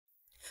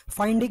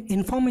finding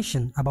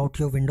information about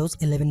your Windows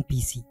 11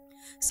 PC,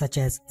 such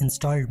as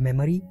installed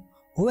memory,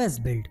 OS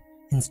build,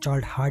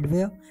 installed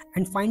hardware,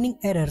 and finding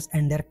errors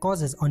and their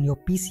causes on your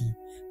PC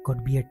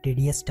could be a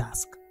tedious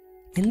task.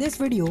 In this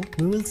video,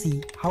 we will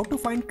see how to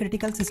find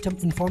critical system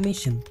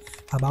information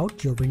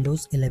about your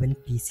Windows 11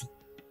 PC.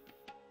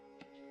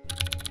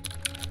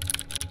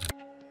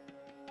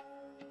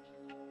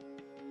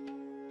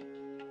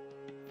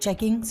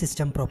 Checking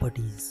system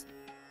properties.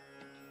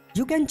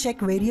 You can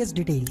check various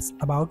details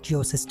about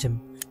your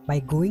system by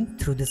going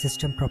through the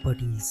system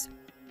properties.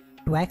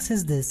 To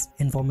access this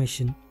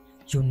information,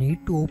 you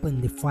need to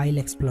open the File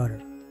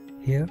Explorer.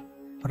 Here,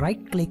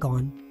 right-click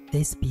on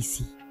this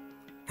PC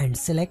and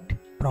select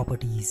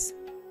Properties.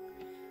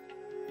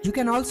 You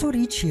can also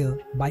reach here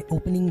by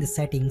opening the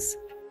Settings.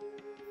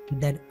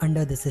 Then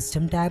under the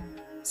System tab,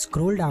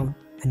 scroll down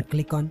and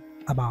click on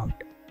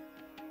About.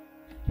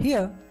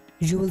 Here,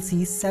 you will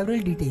see several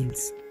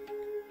details.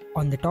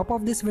 On the top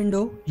of this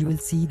window, you will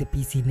see the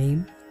PC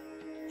name.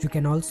 You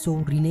can also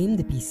rename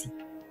the PC.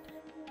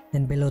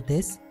 Then below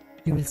this,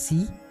 you will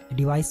see the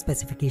device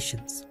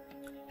specifications.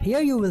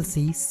 Here you will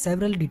see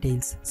several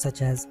details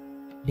such as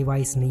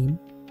device name,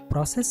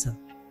 processor,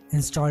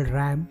 installed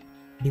RAM,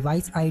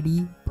 device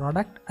ID,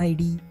 product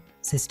ID,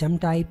 system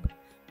type,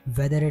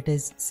 whether it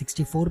is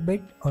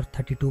 64-bit or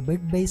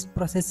 32-bit based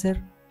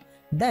processor.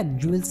 Then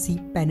you will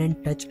see pen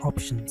and touch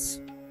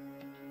options.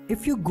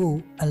 If you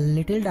go a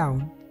little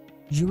down,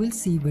 you will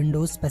see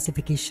Windows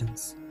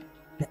specifications,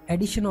 the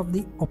addition of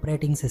the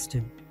operating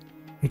system,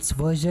 its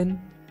version,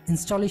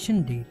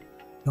 installation date,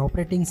 the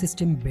operating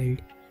system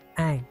build,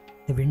 and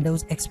the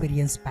Windows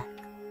Experience Pack.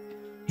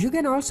 You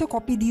can also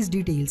copy these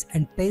details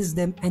and paste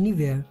them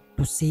anywhere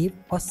to save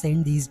or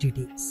send these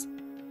details.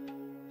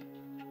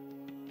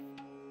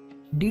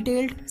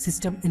 Detailed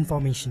system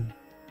information.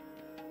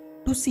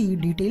 To see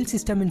detailed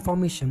system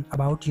information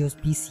about your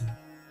PC,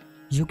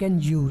 you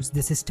can use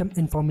the System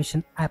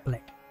Information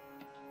applet.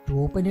 To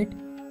open it,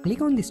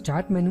 click on the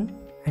Start menu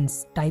and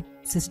type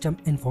System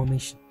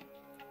Information.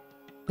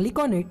 Click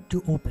on it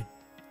to open.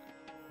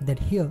 Then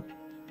here,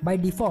 by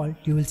default,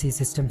 you will see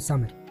System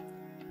Summary,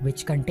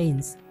 which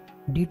contains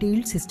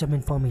detailed system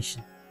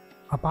information.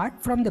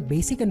 Apart from the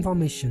basic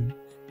information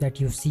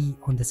that you see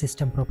on the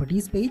System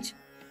Properties page,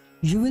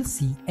 you will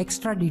see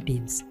extra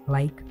details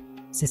like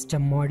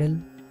system model,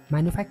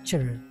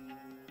 manufacturer,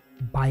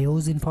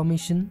 BIOS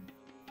information,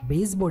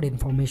 baseboard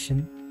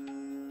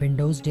information,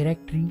 Windows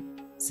directory,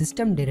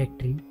 system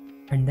directory,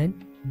 and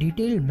then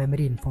detailed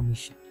memory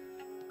information.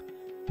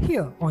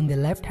 Here on the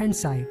left hand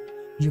side,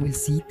 you will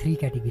see three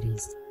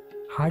categories: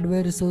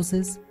 hardware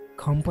resources,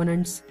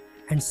 components,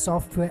 and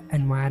software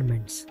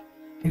environments.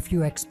 If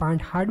you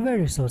expand hardware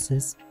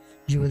resources,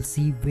 you will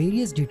see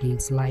various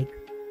details like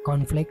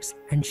conflicts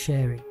and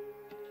sharing,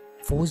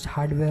 forced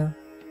hardware,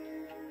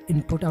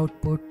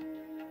 input-output,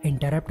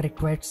 interrupt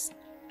requests,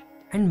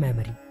 and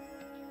memory.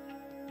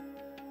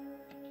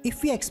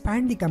 If we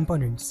expand the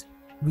components,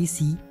 we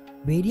see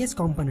various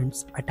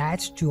components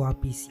attached to our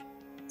PC,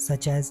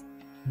 such as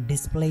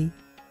display,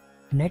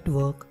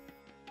 network,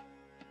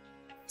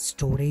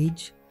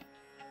 storage,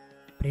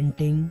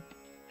 printing,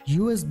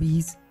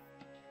 USBs.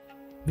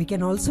 We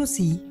can also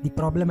see the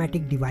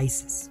problematic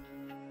devices.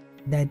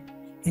 Then,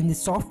 in the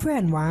software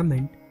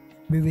environment,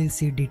 we will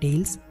see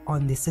details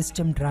on the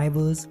system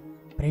drivers,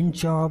 print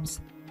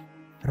jobs,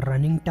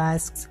 running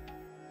tasks,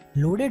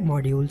 loaded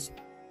modules,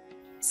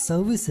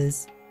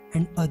 services,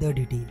 and other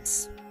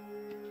details.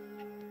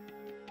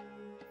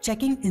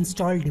 Checking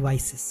installed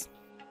devices.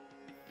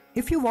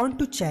 If you want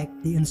to check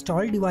the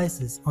installed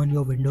devices on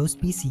your Windows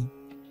PC,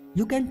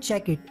 you can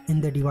check it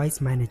in the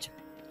Device Manager.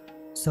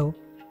 So,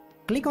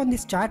 click on the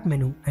Start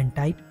menu and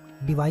type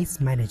Device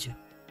Manager.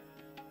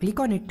 Click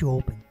on it to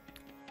open.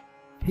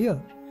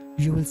 Here,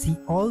 you will see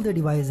all the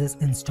devices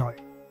installed.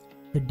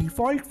 The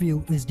default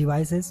view is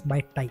devices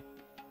by type.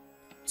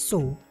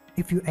 So,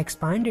 if you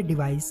expand a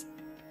device,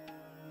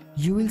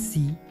 you will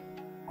see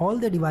all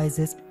the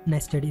devices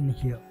nested in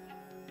here.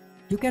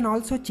 You can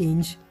also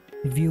change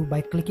the view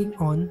by clicking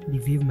on the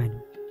View menu.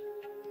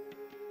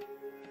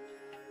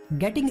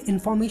 Getting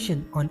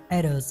information on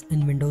errors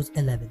in Windows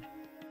 11.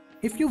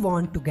 If you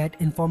want to get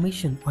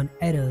information on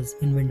errors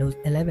in Windows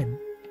 11,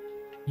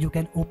 you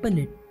can open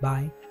it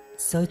by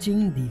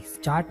searching the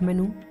Start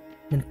menu,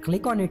 then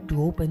click on it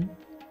to open.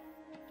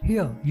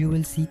 Here you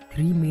will see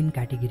three main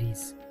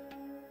categories: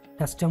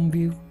 Custom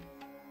View,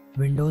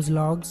 Windows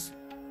Logs,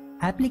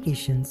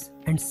 Applications,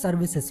 and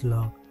Services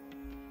Log.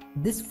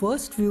 This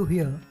first view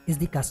here is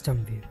the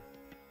Custom View,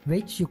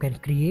 which you can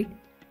create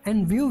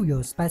and view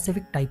your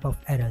specific type of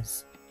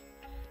errors.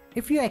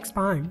 If you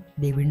expand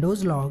the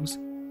Windows Logs,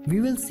 we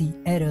will see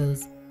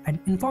errors and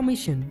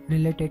information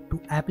related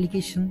to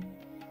application,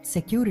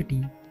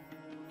 security,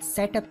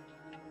 setup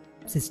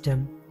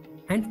system,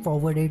 and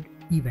forwarded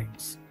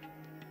events.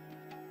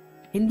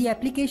 In the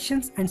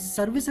Applications and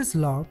Services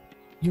Log,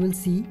 you will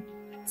see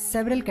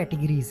several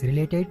categories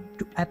related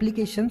to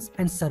applications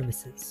and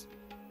services.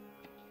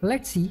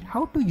 Let's see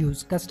how to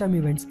use custom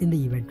events in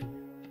the event room.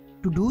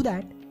 To do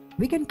that,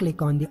 we can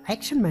click on the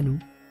action menu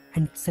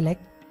and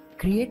select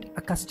Create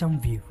a Custom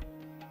View,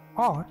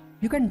 or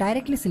you can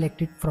directly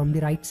select it from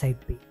the right side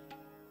pane.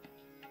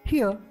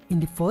 Here in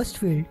the first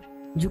field,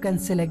 you can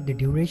select the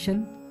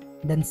duration,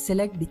 then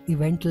select the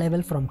event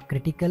level from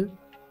critical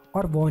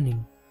or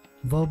warning,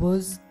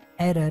 verbose,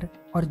 error,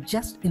 or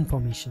just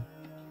information.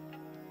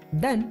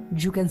 Then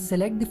you can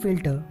select the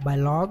filter by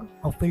log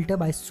or filter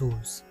by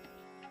source.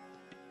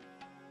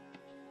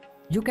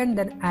 You can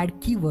then add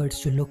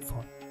keywords to look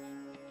for.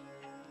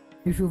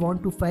 If you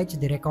want to fetch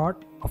the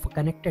record of a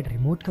connected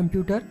remote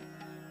computer,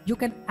 you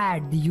can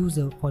add the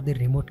user for the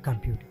remote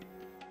computer.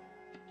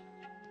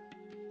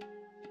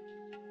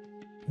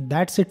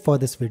 That's it for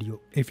this video.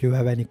 If you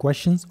have any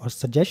questions or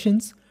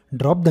suggestions,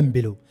 drop them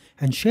below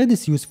and share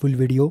this useful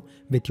video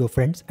with your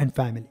friends and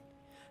family.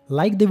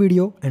 Like the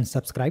video and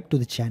subscribe to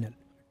the channel.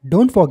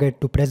 Don't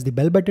forget to press the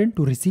bell button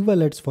to receive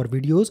alerts for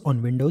videos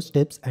on Windows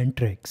tips and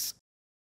tricks.